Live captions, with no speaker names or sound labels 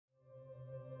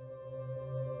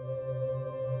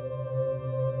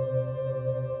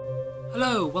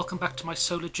Hello, welcome back to my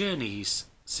Solar Journeys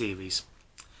series.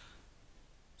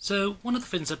 So one of the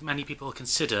things that many people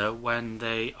consider when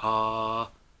they are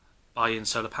buying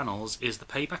solar panels is the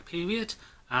payback period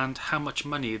and how much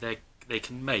money they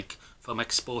can make from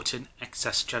exporting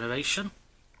excess generation.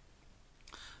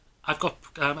 I've got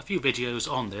a few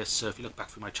videos on this, so if you look back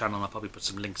through my channel I'll probably put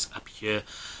some links up here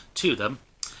to them.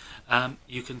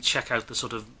 You can check out the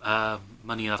sort of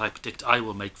money that I predict I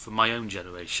will make from my own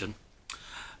generation.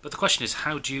 But the question is,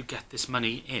 how do you get this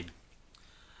money in?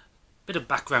 Bit of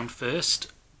background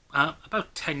first.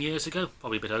 About 10 years ago,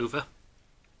 probably a bit over,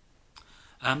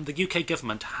 the UK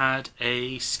government had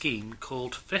a scheme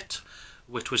called FIT,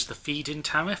 which was the feed-in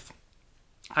tariff,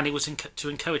 and it was to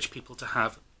encourage people to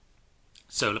have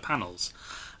solar panels.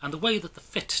 And the way that the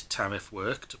FIT tariff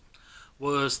worked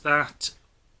was that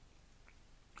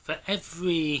for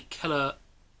every kilowatt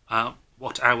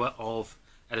hour of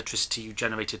electricity you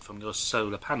generated from your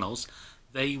solar panels,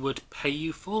 they would pay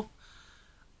you for,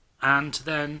 and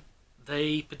then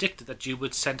they predicted that you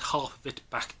would send half of it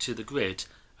back to the grid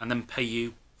and then pay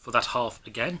you for that half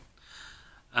again.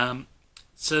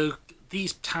 So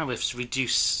these tariffs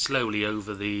reduced slowly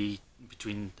over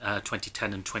between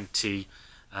 2010 and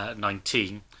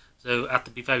 2019. So at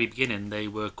the very beginning they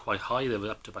were quite high. They were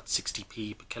up to about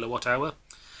 60p per kilowatt hour.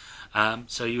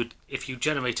 So if you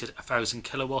generated 1,000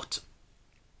 kilowatt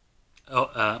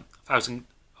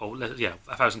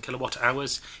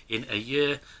hours in a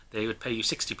year, they would pay you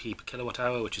 60p per kilowatt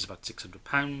hour, which is about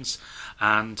 £600,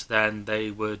 and then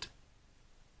they would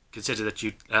consider that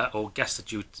you or guess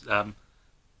that you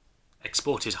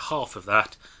exported half of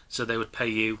that, so they would pay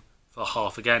you for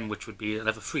half again, which would be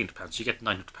another £300. So you get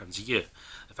 £900 a year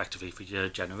effectively for your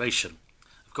generation.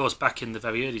 Of course, back in the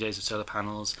very early days of solar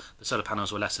panels, the solar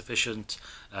panels were less efficient.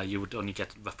 You would only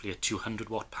get roughly a 200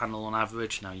 watt panel on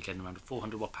average. Now you're getting around a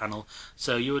 400 watt panel.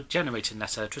 So you were generating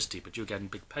less electricity, but you were getting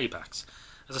big paybacks.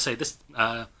 As I say, this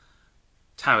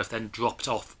tariff then dropped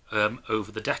off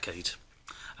over the decade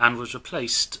and was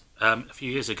replaced a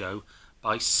few years ago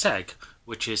by SEG,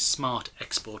 which is Smart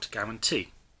Export Guarantee.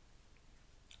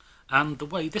 And the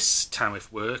way this tariff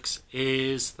works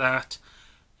is that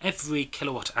every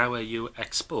kilowatt hour you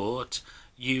export,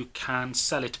 you can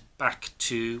sell it back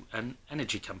to an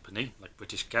energy company like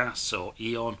British Gas or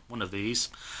E.ON, one of these,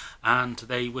 and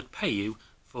they would pay you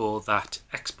for that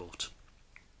export.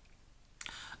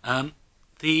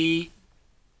 The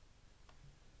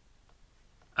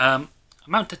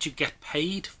amount that you get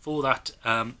paid for that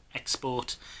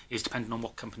export is dependent on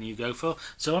what company you go for.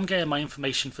 So I'm getting my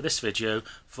information for this video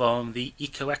from the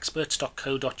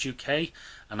ecoexperts.co.uk,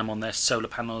 and I'm on their solar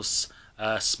panels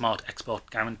smart export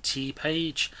guarantee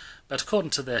page. But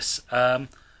according to this,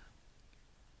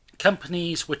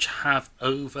 companies which have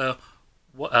over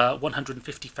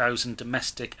 150,000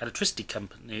 domestic electricity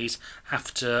companies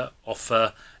have to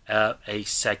offer a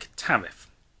SEG tariff.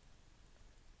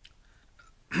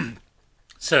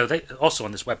 So they also,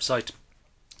 on this website,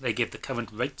 they give the current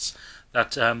rates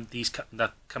that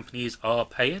that companies are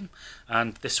paying,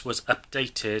 and this was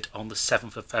updated on the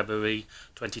 7th of February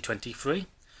 2023.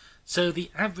 So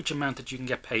the average amount that you can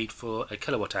get paid for a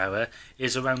kilowatt hour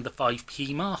is around the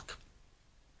 5p mark.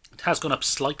 It has gone up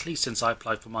slightly since I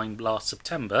applied for mine last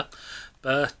September,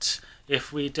 but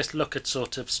if we just look at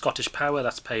sort of Scottish Power,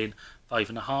 that's paying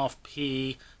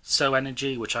 5.5p, So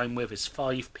Energy, which I'm with, is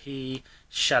 5p,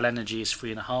 Shell Energy is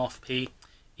 3.5p,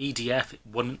 EDF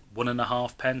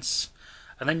 1.5 pence,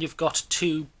 and then you've got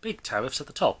two big tariffs at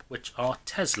the top, which are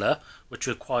Tesla, which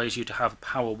requires you to have a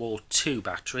Powerwall 2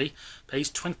 battery, pays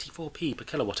 24p per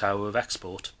kilowatt hour of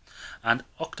export, and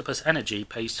Octopus Energy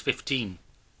pays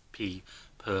 15p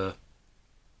per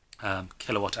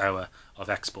kilowatt hour of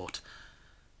export.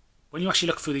 When you actually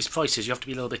look through these prices, you have to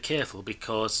be a little bit careful,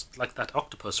 because like that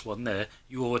Octopus one there,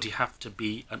 you already have to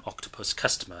be an Octopus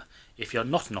customer. If you're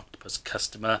not an Octopus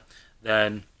customer,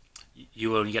 then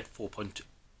you only get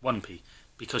 4.1p,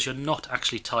 because you're not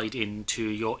actually tied into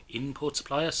your import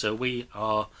supplier. So we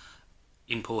are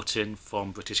importing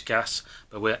from British Gas,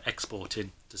 but we're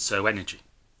exporting to So Energy.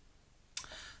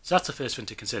 So that's the first thing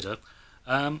to consider.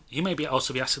 You may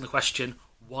also be asking the question,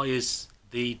 why is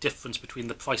the difference between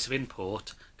the price of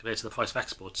import compared to the price of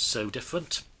export so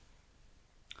different?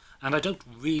 And I don't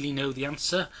really know the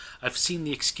answer. I've seen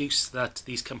the excuse that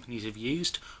these companies have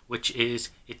used, which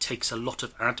is it takes a lot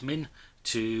of admin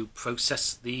to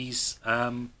process these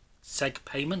SEG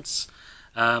payments,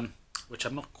 which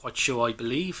I'm not quite sure I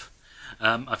believe.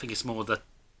 I think it's more that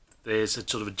there's a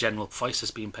sort of a general price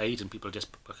that's being paid and people are just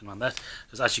working around that.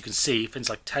 Because as you can see, things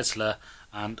like Tesla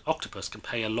and Octopus can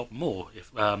pay a lot more.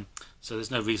 So there's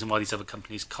no reason why these other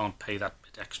companies can't pay that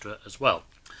bit extra as well.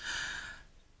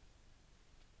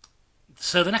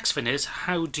 So the next thing is,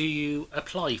 how do you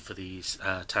apply for these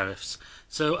tariffs?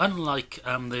 So unlike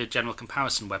the general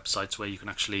comparison websites where you can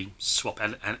actually swap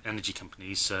energy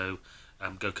companies, so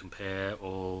Go Compare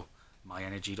or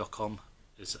myenergy.com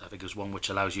is, I think, is one which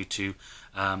allows you to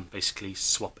basically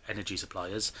swap energy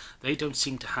suppliers. They don't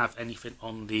seem to have anything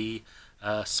on the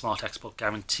smart export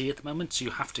guarantee at the moment, so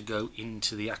you have to go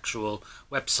into the actual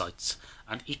websites,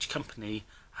 and each company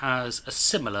has a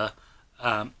similar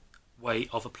way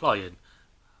of applying,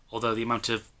 although the amount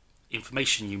of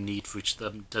information you need for each of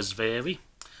them does vary.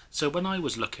 So when I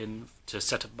was looking to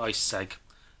set up my SEG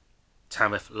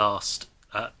tariff last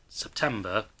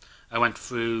September, I went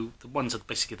through the ones at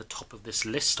basically the top of this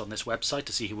list on this website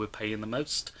to see who were paying the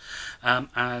most, and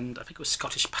I think it was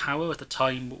Scottish Power at the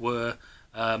time were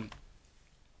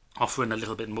offering a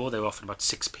little bit more. They were offering about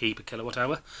 6p per kilowatt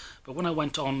hour, but when I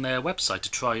went on their website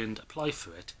to try and apply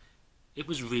for it, it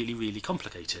was really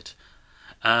complicated.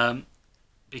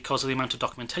 Because of the amount of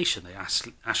documentation they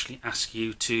actually ask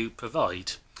you to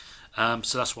provide.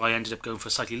 So that's why I ended up going for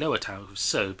a slightly lower tariff,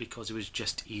 because it was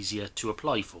just easier to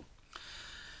apply for.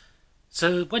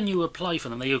 So when you apply for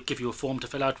them, they'll give you a form to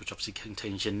fill out, which obviously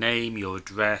contains your name, your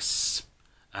address,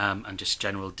 and just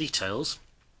general details.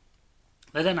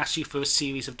 They then ask you for a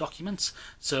series of documents.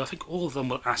 So I think all of them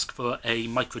will ask for a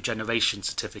microgeneration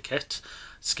certificate,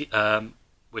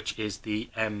 which is the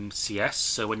MCS.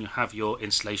 So when you have your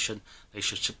installation, they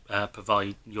should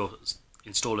provide, your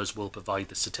installers will provide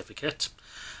the certificate.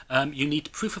 You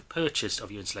need proof of purchase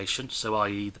of your installation, so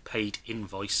i.e. the paid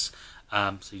invoice.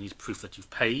 So you need proof that you've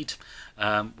paid,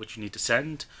 which you need to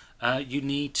send. You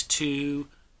need to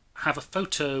have a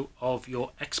photo of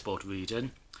your export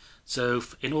reading. So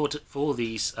in order for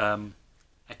these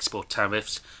export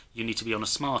tariffs, you need to be on a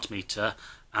smart meter,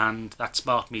 and that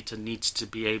smart meter needs to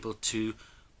be able to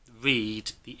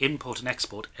read the import and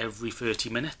export every 30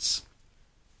 minutes.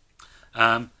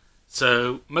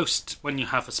 So when you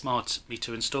have a smart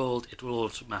meter installed, it will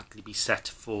automatically be set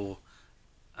for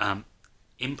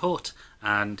import,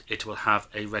 and it will have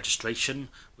a registration,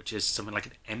 which is something like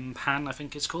an MPAN, I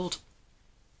think it's called.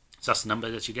 So that's the number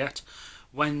that you get.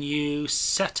 When you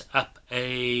set up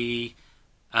have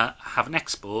an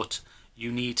export,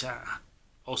 you need to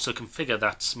also configure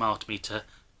that smart meter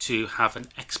to have an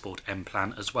export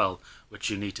MPlan as well, which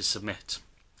you need to submit.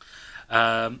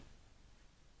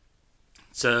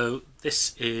 So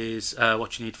this is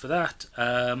what you need for that.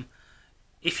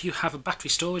 If you have a battery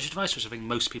storage device, which I think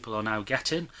most people are now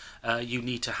getting, you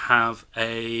need to have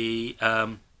a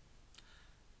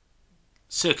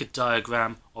circuit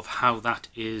diagram of how that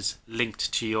is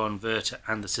linked to your inverter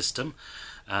and the system.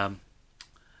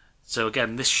 So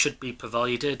again, this should be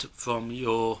provided from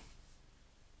your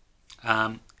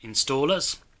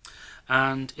installers,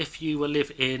 and if you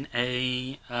live in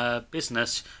a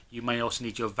business, you may also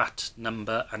need your VAT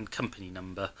number and company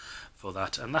number for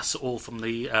that, and that's all from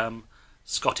the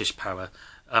Scottish Power.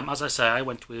 As I say, I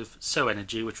went with SEG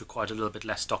Energy, which required a little bit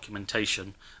less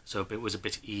documentation, so it was a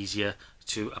bit easier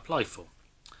to apply for.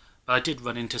 But I did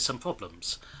run into some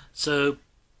problems. So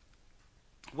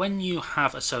when you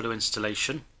have a solar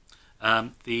installation,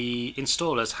 the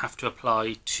installers have to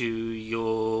apply to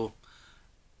your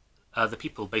the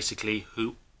people basically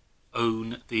who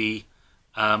own the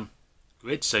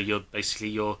grid. So you're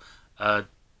basically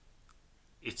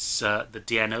it's the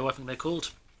DNO, I think they're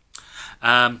called.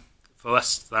 For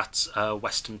us, that's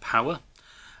Western Power.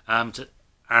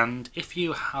 And if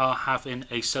you are having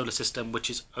a solar system which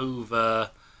is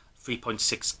over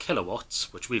 3.6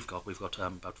 kilowatts, which we've got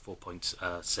about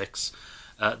 4.6,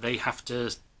 they have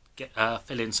to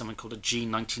fill in something called a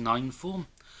G99 form,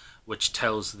 which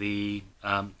tells the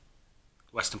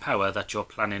Western Power that you're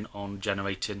planning on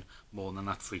generating more than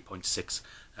that 3.6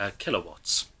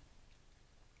 kilowatts.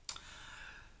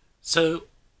 So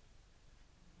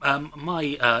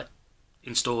my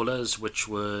installers, which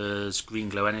was Green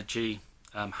Glow Energy,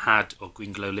 or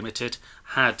Green Glow Limited,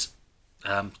 had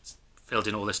filled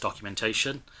in all this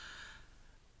documentation.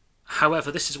 However,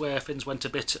 this is where things went a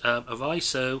bit awry.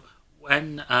 So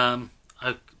when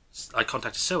I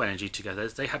contacted SEG Energy together,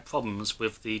 they had problems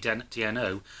with the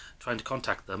DNO trying to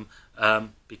contact them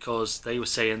because they were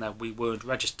saying that we weren't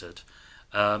registered,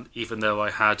 even though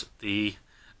I had the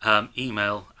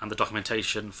email and the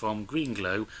documentation from Green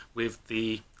Glow with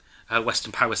the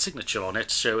Western Power signature on it,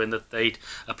 showing that they'd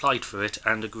applied for it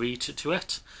and agreed to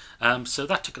it. So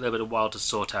that took a little bit of a while to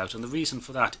sort out, and the reason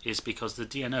for that is because the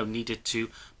DNO needed to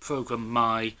program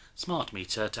my smart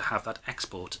meter to have that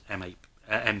export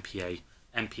MPAN,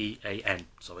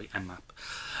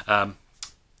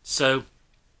 so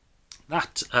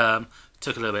that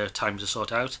took a little bit of time to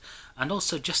sort out, and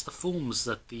also just the forms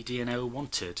that the DNO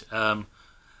wanted.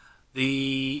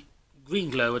 The Green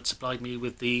Glow had supplied me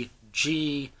with the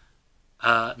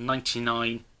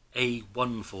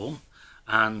G99A1 form,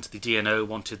 and the DNO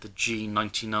wanted the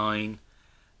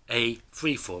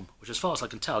G99A3 form, which as far as I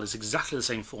can tell is exactly the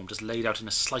same form, just laid out in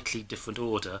a slightly different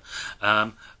order,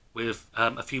 with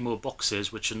a few more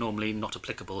boxes which are normally not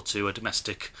applicable to a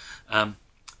domestic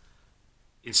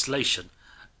installation.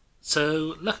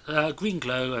 So Green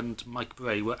Glow and Mike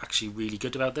Bray were actually really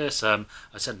good about this. I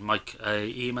sent Mike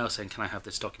an email saying, can I have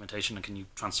this documentation and can you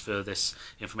transfer this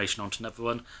information on to another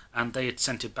one? And they had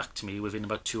sent it back to me within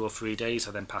about 2 or 3 days.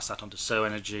 I then passed that on to So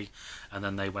Energy, and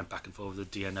then they went back and forth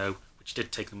with the DNO, which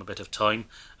did take them a bit of time.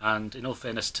 And in all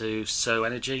fairness to So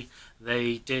Energy,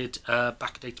 they did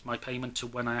backdate my payment to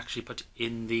when I actually put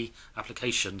in the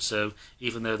application. So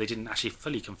even though they didn't actually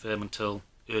fully confirm until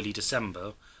early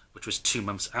December, which was 2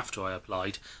 months after I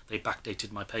applied, they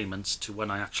backdated my payments to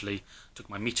when I actually took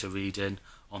my meter reading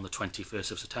on the 21st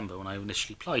of September when I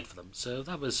initially applied for them. So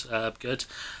that was good.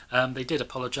 They did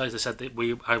apologise. They said that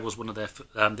I was one of their,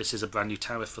 this is a brand new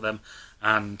tariff for them,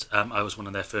 and I was one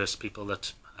of their first people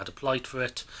that had applied for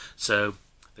it. So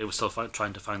they were still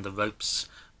trying to find the ropes.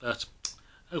 But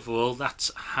overall, that's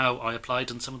how I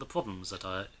applied and some of the problems that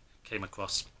I came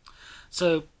across.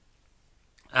 So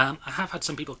I have had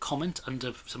some people comment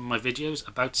under some of my videos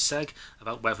about SEG,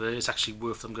 about whether it is actually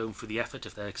worth them going through the effort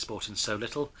if they're exporting so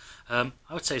little. I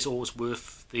would say it's always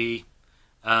worth the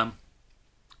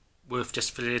worth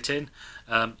just filling it in.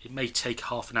 It may take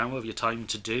half an hour of your time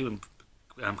to do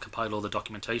and compile all the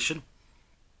documentation,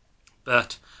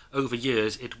 but over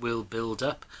years it will build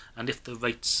up, and if the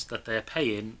rates that they're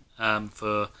paying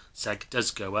for SEG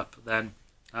does go up, then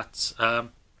that's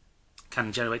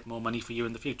can generate more money for you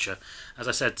in the future. As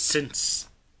I said, since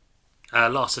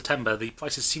last September, the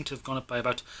prices seem to have gone up by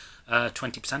about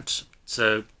 20%.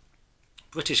 So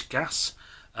British Gas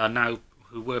now,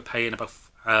 who were paying about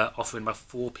offering about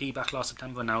 4p back last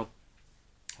September, are now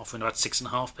offering about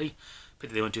 6.5p.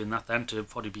 Pity they weren't doing that then. It would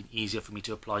probably been easier for me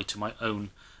to apply to my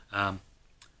own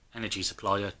energy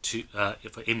supplier to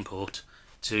for import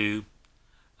to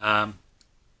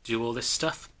do all this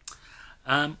stuff.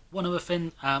 One other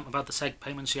thing about the SEG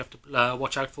payments you have to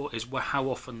watch out for is how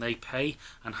often they pay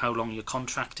and how long your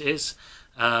contract is.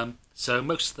 So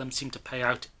most of them seem to pay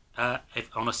out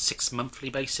on a 6-monthly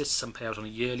basis. Some pay out on a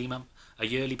yearly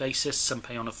basis. Some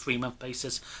pay on a 3-month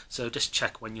basis. So just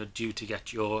check when you're due to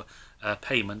get your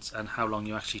payments and how long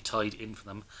you're actually tied in for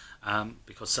them,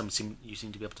 because you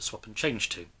seem to be able to swap and change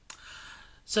to.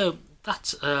 So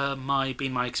that's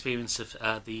been my experience of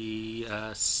the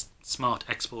Smart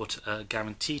Export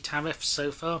Guarantee Tariff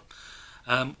so far.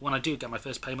 When I do get my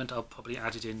first payment, I'll probably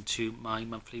add it into my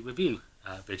monthly review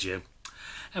video.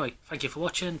 Anyway, thank you for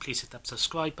watching. Please hit that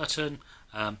subscribe button.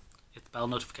 Hit the bell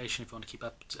notification if you want to keep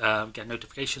up, get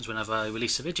notifications whenever I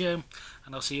release a video,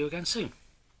 and I'll see you again soon.